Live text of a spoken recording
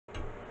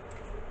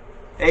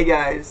Hey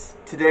guys,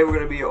 today we're going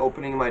to be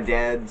opening my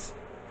dad's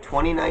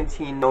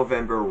 2019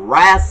 November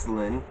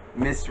Rasslin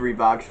mystery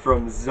box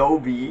from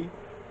Zobie.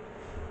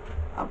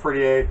 I'm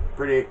pretty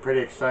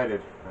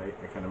excited. I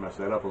kind of messed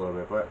that up a little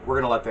bit, but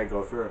we're gonna let that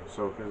go through.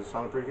 So because it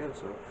sounded pretty good.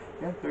 So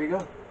yeah, there you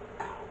go.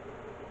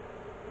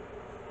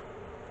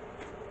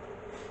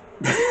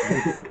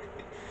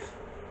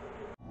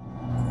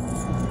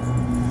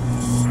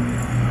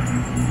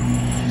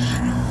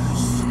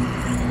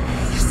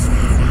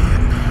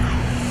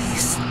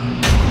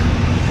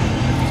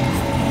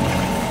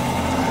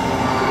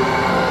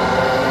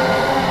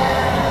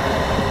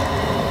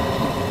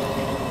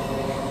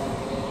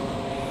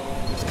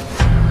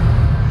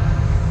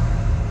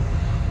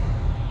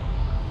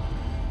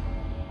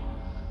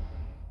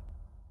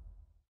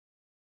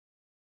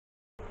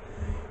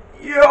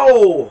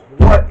 Yo,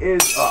 what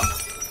is up?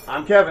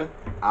 I'm Kevin.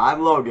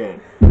 I'm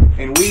Logan.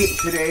 And we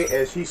today,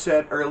 as he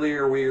said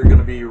earlier, we are going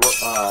to be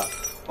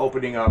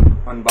opening up,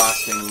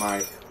 unboxing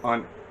my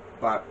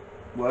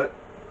what?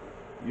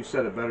 You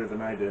said it better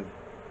than I did.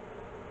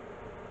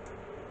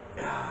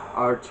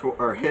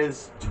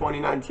 His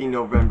 2019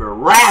 November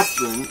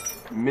Rasslin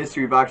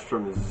mystery box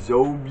from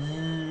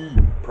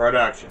Zobie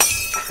Production.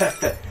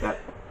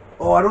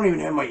 Oh, I don't even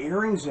have my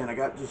earrings in. I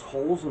got just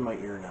holes in my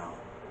ear now.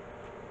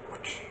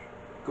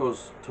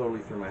 Goes totally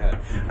through my head.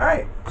 All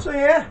right, so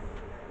yeah,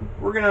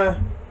 we're gonna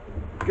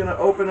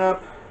open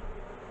up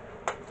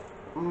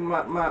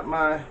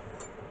my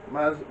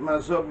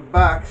Zobie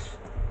box.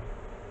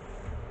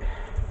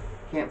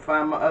 Can't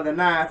find my other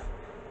knife.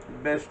 The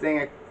best thing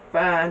I could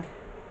find.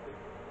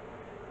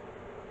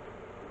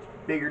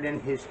 It's bigger than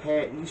his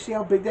head. You see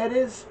how big that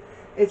is?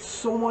 It's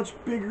so much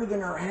bigger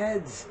than our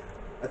heads.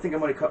 I think I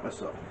might have cut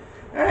myself.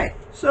 All right,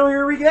 so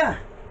here we go.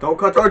 Don't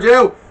cut towards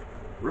you!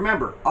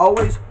 Remember,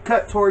 always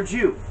cut towards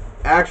you.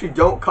 Actually,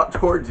 don't cut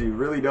towards you.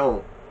 Really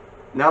don't.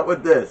 Not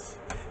with this.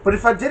 But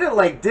if I did it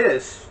like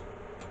this,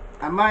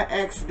 I might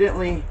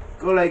accidentally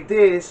go like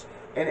this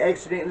and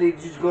accidentally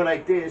just go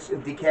like this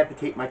and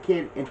decapitate my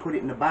kid and put it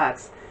in the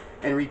box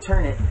and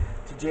return it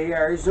to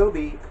J.R.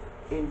 Zobie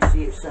and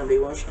see if somebody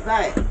wants to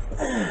buy it.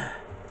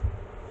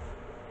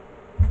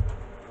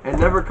 And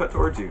never cut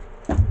towards you.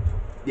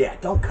 Yeah,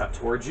 don't cut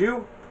towards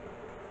you.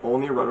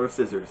 Only run with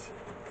scissors.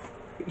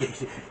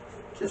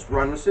 Just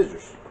run with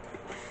scissors.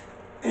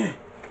 Did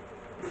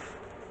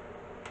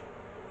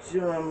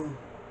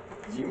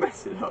you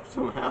mess it up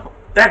somehow?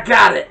 I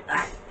got it!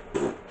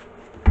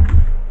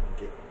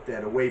 Get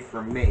that away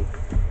from me.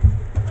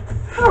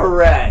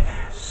 Alright,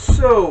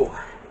 so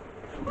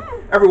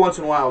every once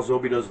in a while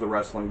Zobie does the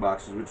wrestling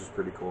boxes, which is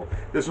pretty cool.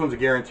 This one's a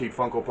guaranteed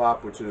Funko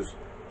Pop, which is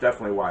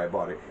definitely why I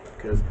bought it,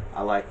 because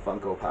I like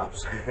Funko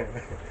Pops.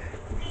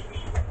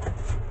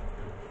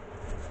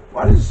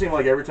 Why does it seem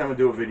like every time I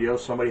do a video,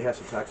 somebody has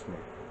to text me?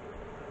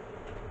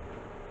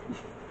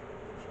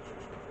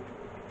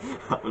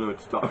 I don't know what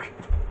to talk.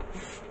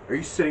 Are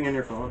you sitting on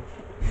your phone?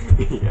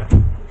 Yeah.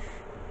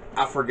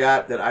 I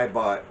forgot that I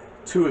bought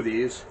 2 of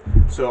these,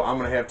 so I'm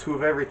going to have 2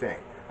 of everything.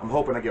 I'm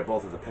hoping I get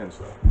both of the pins,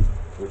 though,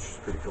 which is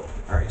pretty cool.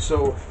 Alright,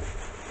 so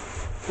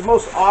the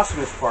most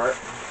awesomest part,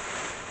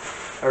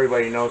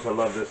 everybody knows I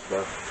love this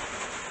stuff.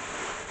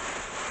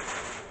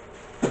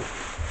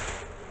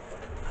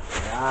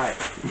 Alright.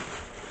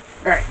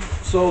 Alright,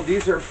 so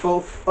these are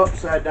both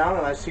upside down,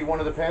 and I see one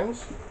of the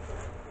pins.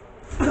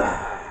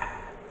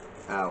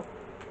 Ow.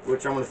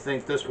 Which I'm going to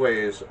think this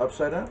way is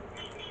upside down.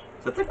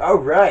 Is that the,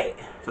 Alright.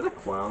 is that a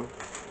clown?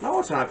 No,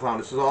 it's not a clown.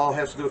 This is all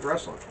has to do with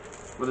wrestling.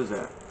 What is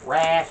that?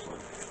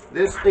 Wrestling.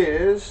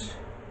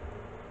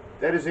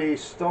 That is a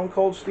Stone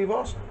Cold Steve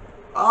Austin.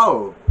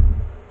 Oh!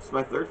 It's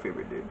my 3rd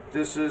favorite dude.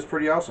 This is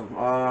pretty awesome.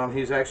 He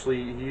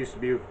used to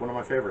be one of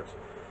my favorites.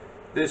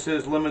 This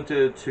is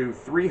limited to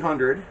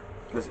 300.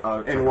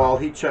 And while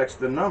he checks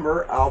the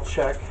number, I'll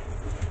check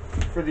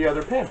for the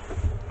other pin.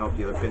 Oh,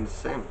 the other pin's the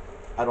same.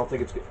 I don't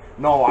think it's good.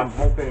 No, I'm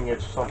hoping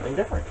it's something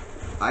different.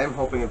 I am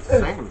hoping it's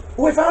the same.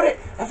 Oh, I found it!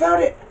 I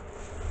found it!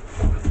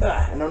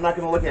 And I'm not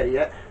going to look at it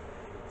yet.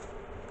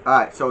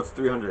 Alright, so it's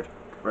 300,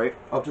 right?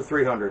 Up to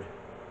 300.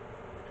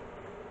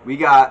 We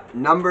got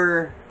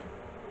number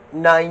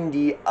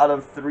 90 out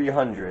of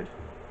 300.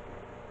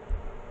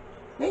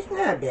 It's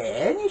not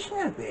bad. It's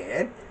not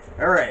bad.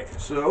 Alright,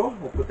 so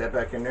we'll put that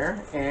back in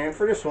there. And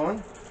for this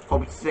one,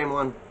 Hope it's the same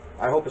one.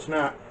 I hope it's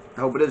not. I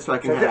hope it is so I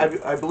can have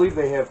it. I believe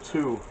they have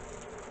 2.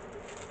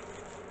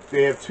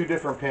 They have 2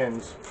 different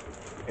pins.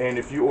 And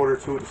if you order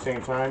 2 at the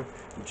same time,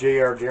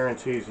 JR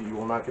guarantees that you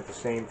will not get the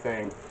same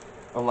thing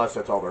unless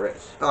that's all there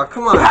is. Oh,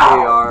 come on,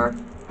 JR.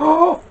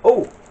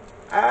 Oh,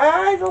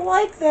 I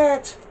like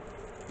that.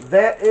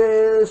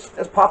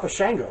 That's Papa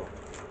Shango.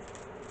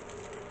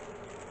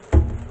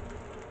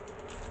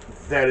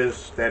 That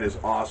is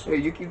awesome. Hey,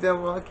 you keep that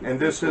one. And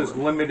this is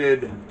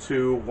limited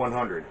to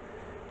 100.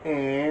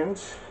 And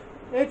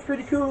it's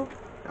pretty cool.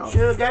 Oh.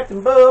 Sure got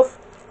them both.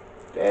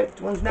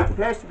 That one's not in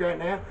plastic right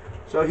now.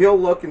 So he'll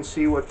look and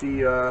see what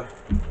the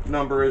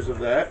number is of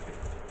that.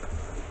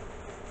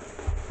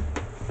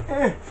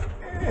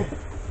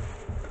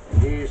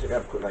 These I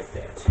gotta put like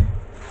that.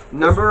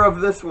 Number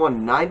of this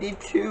one,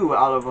 92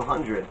 out of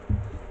 100.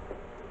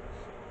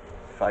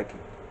 If it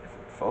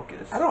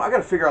focus. I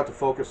gotta figure out the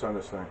focus on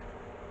this thing.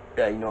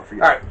 Yeah, you know, I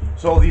forget. Alright,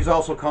 so these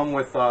also come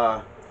with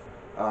art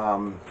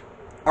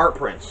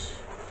prints.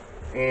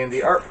 And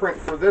the art print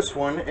for this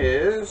one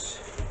is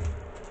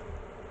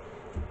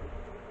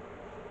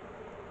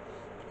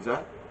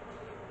that?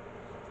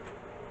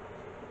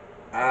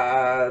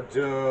 I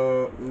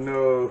don't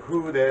know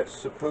who that's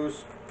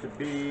supposed to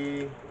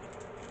be.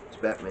 It's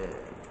Batman.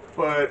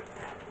 But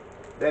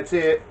that's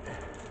it.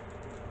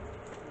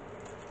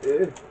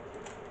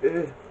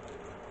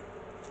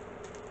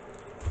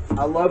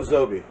 I love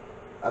Zobie.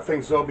 I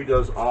think Zobie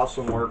does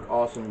awesome work,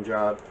 awesome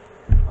job.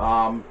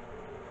 I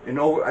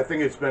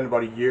think it's been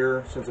about a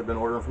year since I've been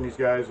ordering from these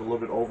guys, a little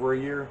bit over a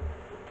year.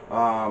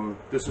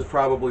 This is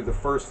probably the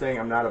first thing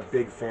I'm not a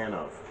big fan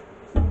of.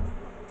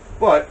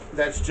 But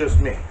that's just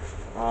me.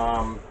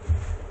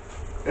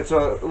 It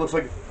looks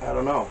like, I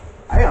don't know.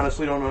 I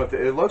honestly don't know if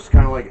it looks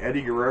kind of like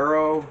Eddie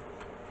Guerrero.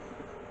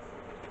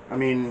 I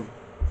mean,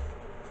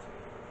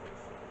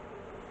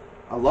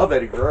 I love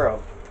Eddie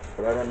Guerrero,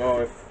 but I don't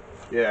know if,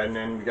 yeah, and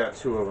then we got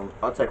two of them.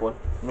 I'll take one.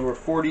 Number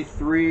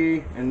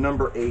 43 and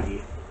number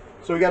 80.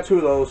 So we got two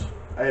of those.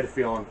 I had a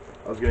feeling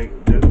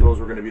those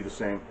were gonna be the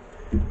same.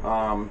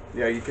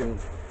 Yeah, you can.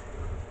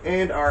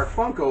 And our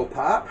Funko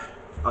Pop.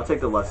 I'll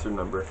take the lesser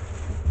number.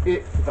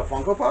 The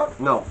Funko Pop?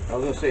 No. I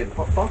was gonna say the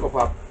Funko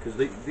Pop because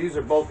these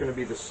are both gonna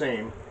be the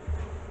same.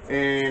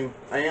 And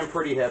I am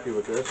pretty happy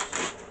with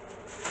this.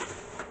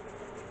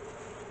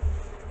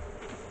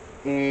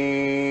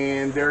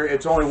 And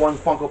it's only one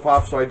Funko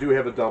Pop, so I do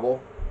have a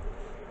double,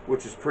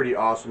 which is pretty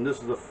awesome.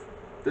 This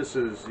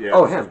is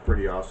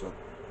pretty awesome.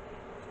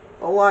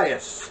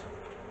 Elias.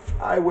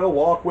 I will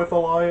walk with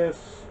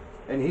Elias.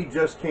 And he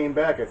just came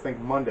back, I think,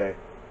 Monday.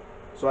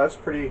 So that's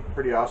pretty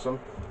awesome.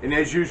 And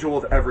as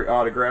usual with every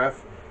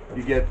autograph,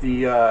 you get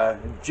the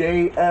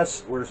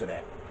where's it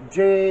at?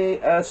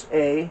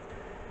 JSA,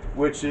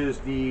 which is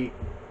the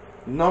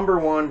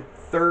 #1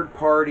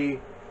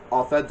 third-party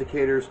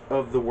authenticators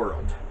of the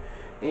world.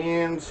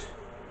 And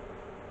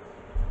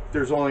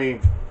there's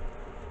only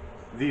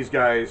these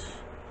guys,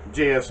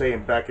 JSA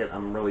and Beckett,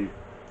 I'm really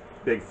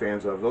big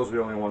fans of. Those are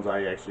the only ones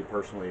I actually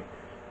personally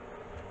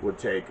would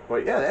take.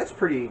 But yeah, that's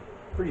pretty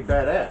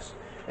badass.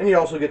 And you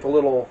also get the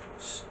little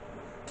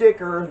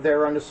sticker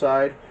there on the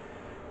side.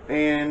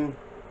 And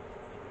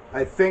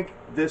I think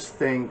this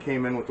thing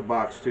came in with the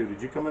box too. Did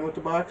you come in with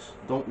the box?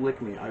 Don't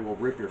lick me. I will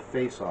rip your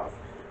face off.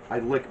 I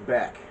lick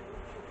back.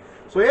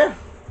 So yeah.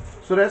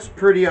 So that's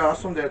pretty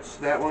awesome. That's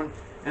that one.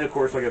 And of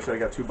course, like I said, I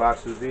got two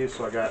boxes of these.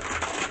 So I got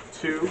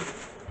two.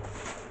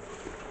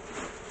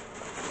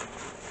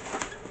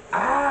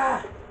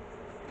 Ah!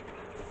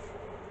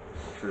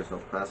 Make sure there's no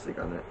plastic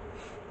on it.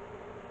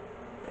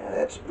 Yeah,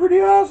 that's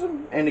pretty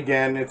awesome. And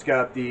again, it's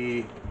got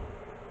the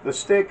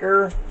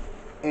sticker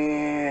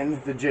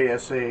and the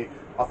JSA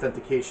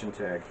authentication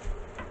tag.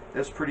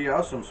 That's pretty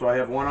awesome. So I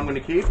have one I'm going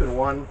to keep, and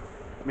one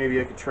maybe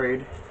I could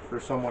trade for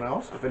someone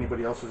else if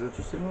anybody else is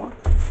interested in one.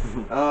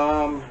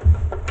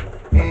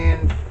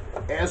 And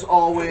as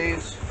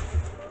always,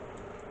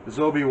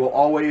 Zobie will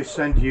always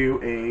send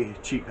you a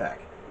cheat pack,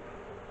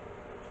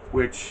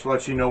 which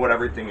lets you know what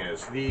everything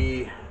is.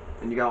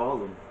 And you got all of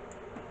them.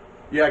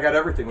 Yeah, I got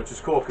everything, which is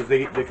cool because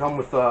they come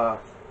with the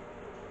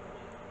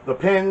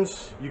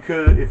pins. You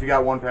could, if you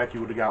got one pack,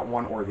 you would have got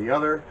one or the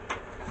other.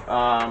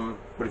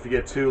 But if you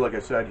get two, like I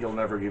said, he'll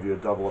never give you a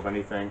double of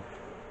anything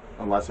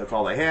unless that's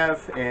all they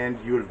have, and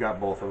you would have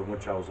got both of them,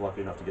 which I was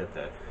lucky enough to get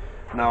that.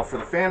 Now for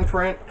the fan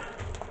print,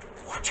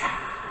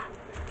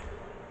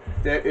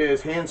 that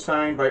is hand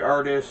signed by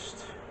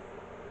artist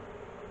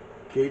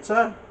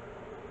Ketza,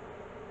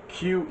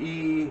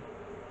 Qetza.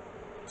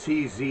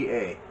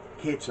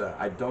 Ketza.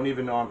 I don't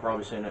even know. I'm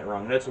probably saying that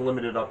wrong. That's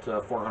limited up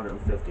to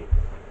 450.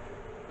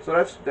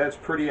 So that's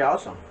pretty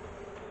awesome.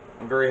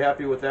 I'm very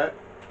happy with that.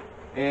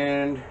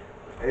 And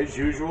as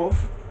usual,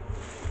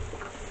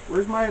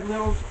 where's my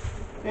little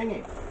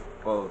thingy?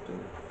 Oh,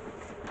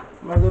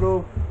 my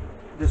little,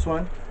 this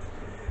one.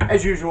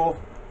 As usual,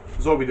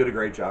 Zobie did a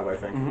great job, I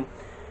think. Mm-hmm.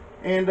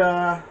 And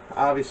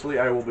obviously,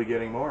 I will be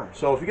getting more.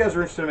 So if you guys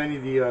are interested in any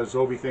of the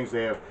Zobie things,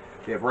 they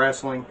have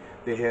wrestling,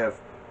 they have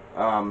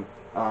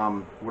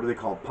what are they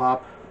called?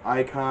 Pop,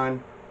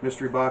 icon,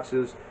 mystery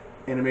boxes,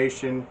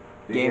 animation.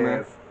 They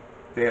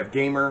have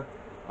gamer,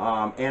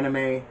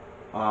 anime,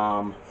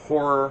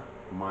 horror,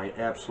 my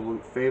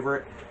absolute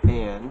favorite,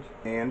 and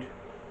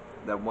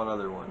that one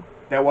other one.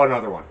 That one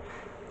other one.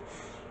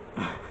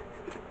 I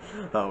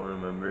don't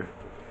remember.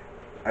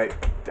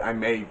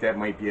 That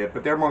might be it,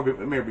 but there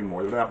may be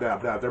more.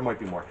 There might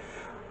be more.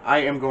 I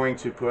am going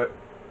to put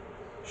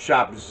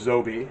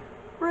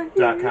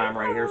shopzobie.com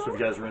right here, so if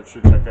you guys are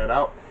interested, check that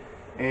out.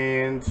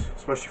 And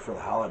especially for the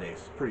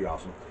holidays, pretty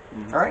awesome.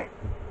 Mm-hmm. All right,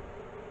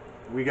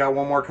 we got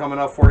one more coming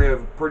up for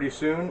you pretty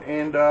soon,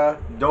 and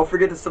don't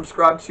forget to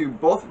subscribe to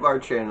both of our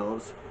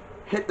channels.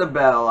 Hit the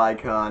bell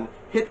icon,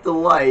 hit the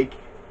like,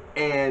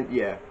 and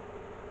yeah,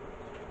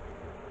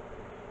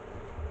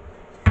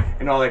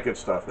 and all that good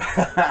stuff.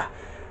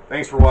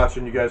 Thanks for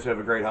watching. You guys have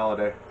a great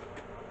holiday.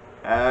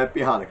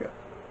 Happy Hanukkah.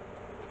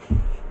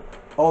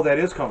 Oh, that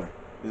is coming.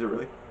 Is it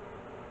really?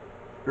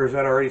 Or is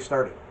that already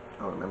started?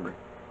 I don't remember.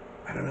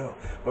 I don't know.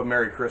 But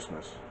Merry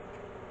Christmas.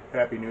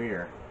 Happy New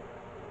Year.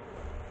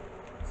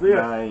 See ya.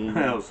 Bye.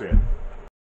 I'll see ya.